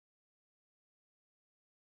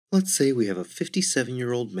Let's say we have a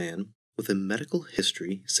 57-year-old man with a medical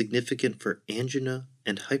history significant for angina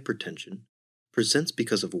and hypertension, presents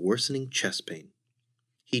because of worsening chest pain.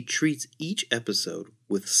 He treats each episode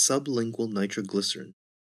with sublingual nitroglycerin,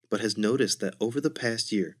 but has noticed that over the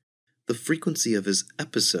past year, the frequency of his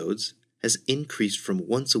episodes has increased from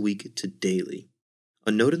once a week to daily.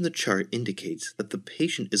 A note in the chart indicates that the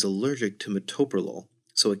patient is allergic to metoprolol,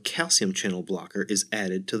 so a calcium channel blocker is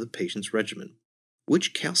added to the patient's regimen.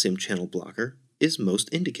 Which calcium channel blocker is most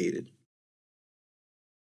indicated?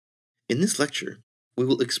 In this lecture, we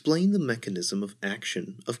will explain the mechanism of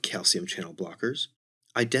action of calcium channel blockers,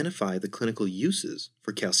 identify the clinical uses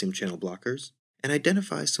for calcium channel blockers, and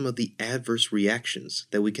identify some of the adverse reactions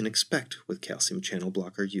that we can expect with calcium channel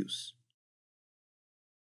blocker use.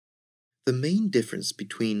 The main difference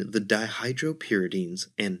between the dihydropyridines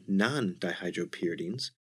and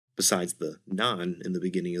non-dihydropyridines, besides the non in the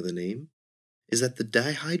beginning of the name, is that the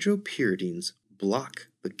dihydropyridines block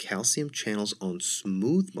the calcium channels on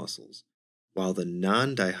smooth muscles, while the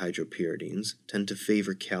non-dihydropyridines tend to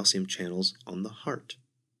favor calcium channels on the heart.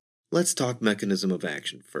 Let's talk mechanism of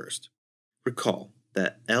action first. Recall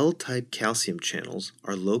that L-type calcium channels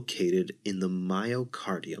are located in the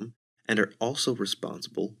myocardium and are also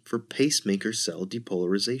responsible for pacemaker cell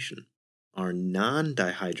depolarization. Our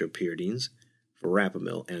non-dihydropyridines,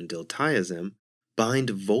 Verapamil and Diltiazem, bind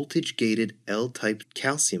voltage-gated L-type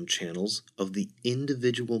calcium channels of the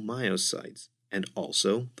individual myocytes and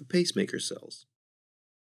also the pacemaker cells.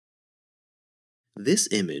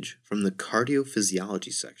 This image from the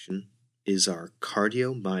cardiophysiology section is our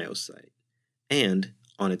cardiomyocyte, and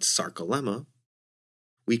on its sarcolemma,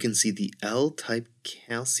 we can see the L-type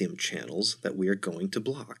calcium channels that we are going to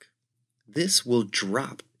block. This will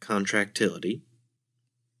drop contractility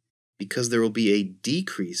because there will be a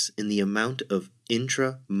decrease in the amount of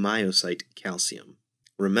intramyocyte calcium.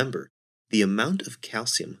 Remember, the amount of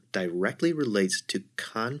calcium directly relates to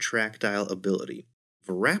contractile ability.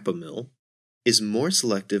 Verapamil is more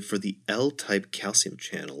selective for the L-type calcium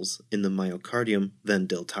channels in the myocardium than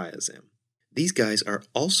Diltiazem. These guys are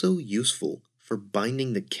also useful for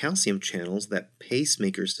binding the calcium channels that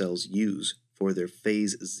pacemaker cells use for their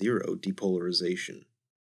phase 0 depolarization.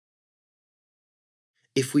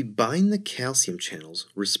 If we bind the calcium channels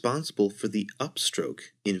responsible for the upstroke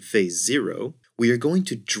in phase 0, we are going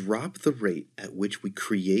to drop the rate at which we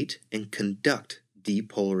create and conduct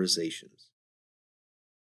depolarizations.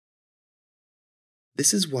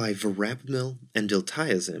 This is why Verapamil and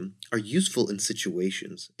Diltiazem are useful in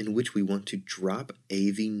situations in which we want to drop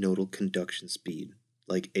AV nodal conduction speed,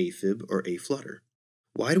 like AFib or aflutter.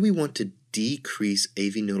 Why do we want to decrease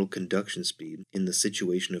AV nodal conduction speed in the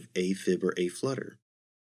situation of AFib or aflutter?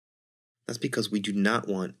 That's because we do not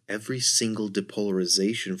want every single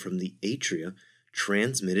depolarization from the atria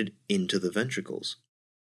transmitted into the ventricles.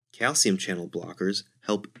 Calcium channel blockers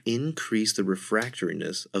help increase the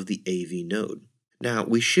refractoriness of the AV node. Now,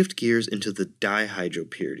 we shift gears into the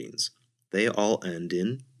dihydropyridines. They all end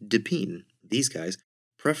in dipine. These guys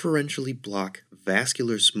preferentially block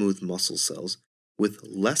vascular smooth muscle cells with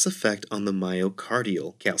less effect on the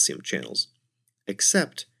myocardial calcium channels,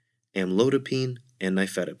 except amlodipine and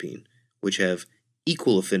nifedipine, which have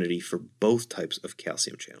equal affinity for both types of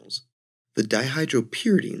calcium channels. The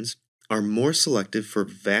dihydropyridines are more selective for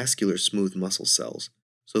vascular smooth muscle cells,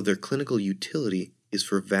 so their clinical utility is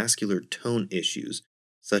for vascular tone issues,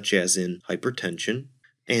 such as in hypertension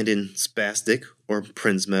and in spastic or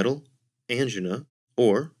Prinzmetal, angina,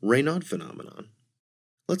 or Raynaud phenomenon.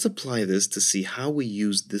 Let's apply this to see how we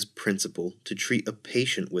use this principle to treat a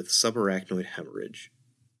patient with subarachnoid hemorrhage.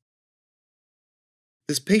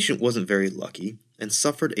 This patient wasn't very lucky and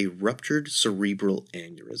suffered a ruptured cerebral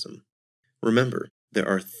aneurysm. Remember, there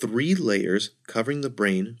are 3 layers covering the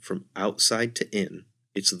brain from outside to in.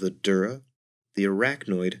 It's the dura, the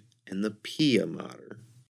arachnoid, and the pia mater.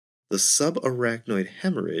 The subarachnoid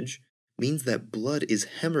hemorrhage means that blood is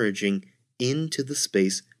hemorrhaging into the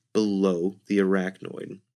space below the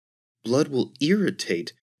arachnoid. Blood will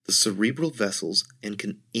irritate the cerebral vessels and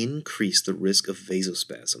can increase the risk of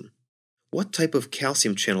vasospasm. What type of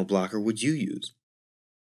calcium channel blocker would you use?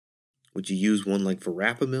 Would you use one like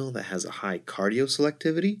Verapamil that has a high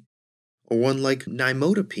cardioselectivity? Or one like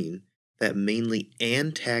Nimodipine that mainly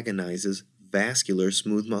antagonizes vascular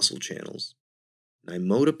smooth muscle channels?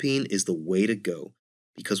 Nimodipine is the way to go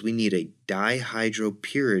because we need a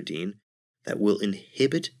dihydropyridine that will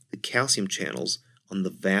inhibit the calcium channels on the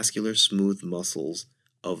vascular smooth muscles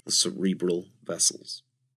of the cerebral vessels.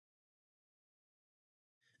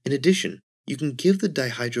 In addition, you can give the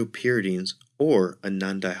dihydropyridines or a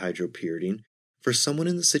non-dihydropyridine for someone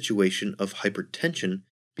in the situation of hypertension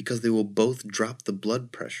because they will both drop the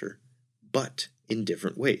blood pressure, but in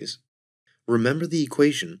different ways. Remember the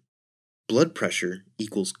equation: blood pressure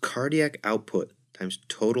equals cardiac output times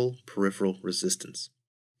total peripheral resistance.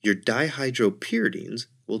 Your dihydropyridines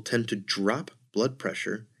will tend to drop blood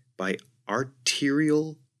pressure by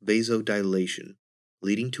arterial vasodilation,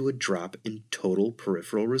 leading to a drop in total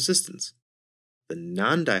peripheral resistance. The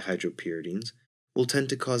non-dihydropyridines will tend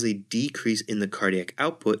to cause a decrease in the cardiac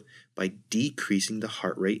output by decreasing the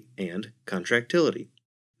heart rate and contractility.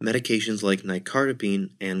 Medications like nicardipine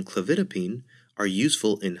and clevidipine are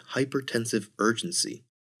useful in hypertensive urgency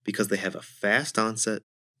because they have a fast onset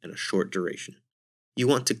and a short duration. You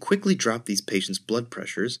want to quickly drop these patients' blood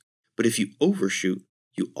pressures, but if you overshoot,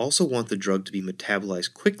 you also want the drug to be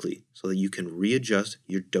metabolized quickly so that you can readjust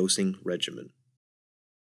your dosing regimen.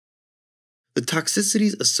 The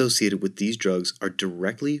toxicities associated with these drugs are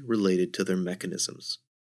directly related to their mechanisms.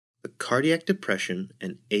 The cardiac depression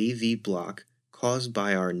and AV block caused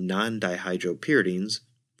by our non-dihydropyridines,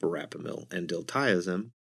 Verapamil and Diltiazem,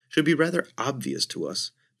 should be rather obvious to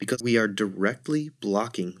us because we are directly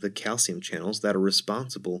blocking the calcium channels that are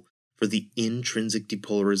responsible for the intrinsic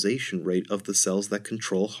depolarization rate of the cells that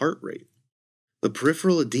control heart rate. The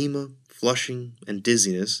peripheral edema, flushing, and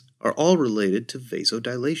dizziness are all related to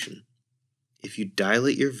vasodilation. If you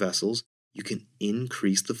dilate your vessels, you can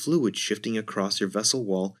increase the fluid shifting across your vessel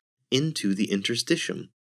wall into the interstitium,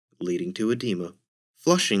 leading to edema.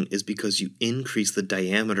 Flushing is because you increase the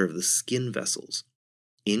diameter of the skin vessels,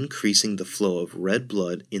 increasing the flow of red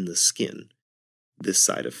blood in the skin. This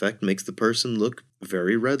side effect makes the person look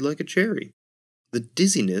very red like a cherry. The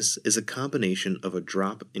dizziness is a combination of a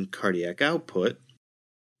drop in cardiac output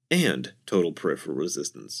and total peripheral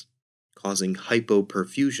resistance, causing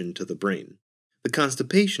hypoperfusion to the brain. The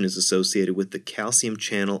constipation is associated with the calcium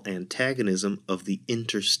channel antagonism of the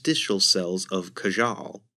interstitial cells of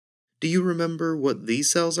Cajal. Do you remember what these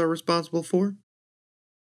cells are responsible for?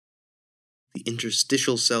 The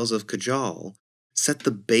interstitial cells of Cajal set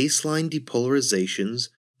the baseline depolarizations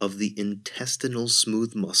of the intestinal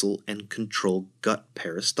smooth muscle and control gut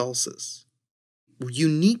peristalsis. A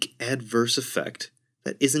unique adverse effect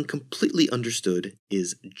that isn't completely understood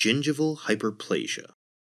is gingival hyperplasia.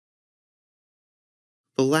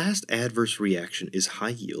 The last adverse reaction is high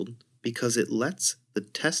yield because it lets the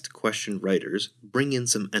test question writers bring in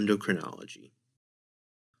some endocrinology.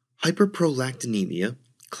 Hyperprolactinemia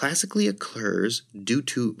classically occurs due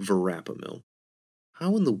to verapamil.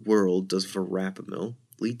 How in the world does verapamil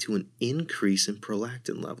lead to an increase in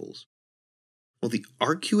prolactin levels? Well, the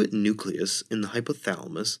arcuate nucleus in the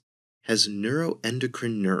hypothalamus has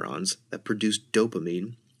neuroendocrine neurons that produce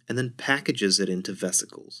dopamine and then packages it into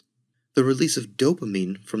vesicles. The release of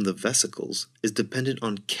dopamine from the vesicles is dependent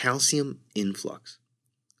on calcium influx.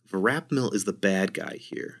 Verapamil is the bad guy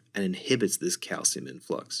here and inhibits this calcium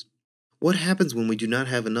influx. What happens when we do not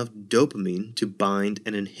have enough dopamine to bind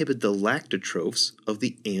and inhibit the lactotrophs of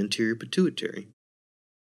the anterior pituitary?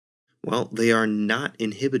 Well, they are not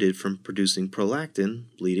inhibited from producing prolactin,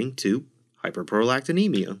 leading to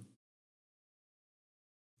hyperprolactinemia.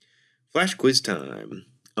 Flash quiz time.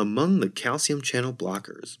 Among the calcium channel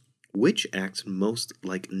blockers, which acts most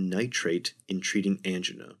like nitrate in treating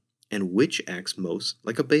angina, and which acts most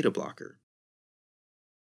like a beta blocker?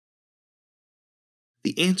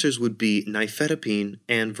 The answers would be nifedipine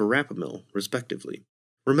and verapamil, respectively.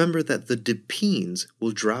 Remember that the dipines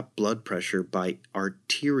will drop blood pressure by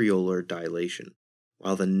arteriolar dilation,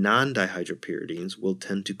 while the non-dihydropyridines will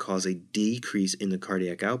tend to cause a decrease in the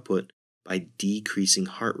cardiac output by decreasing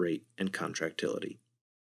heart rate and contractility.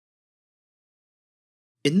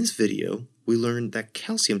 In this video, we learned that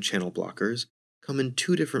calcium channel blockers come in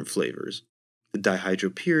two different flavors, the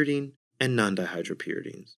dihydropyridine and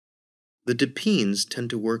non-dihydropyridines. The dipines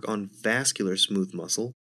tend to work on vascular smooth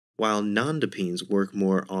muscle, while non-dipines work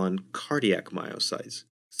more on cardiac myocytes.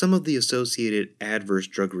 Some of the associated adverse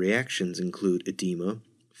drug reactions include edema,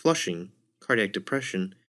 flushing, cardiac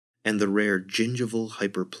depression, and the rare gingival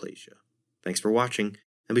hyperplasia. Thanks for watching,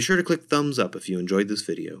 and be sure to click thumbs up if you enjoyed this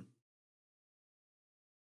video.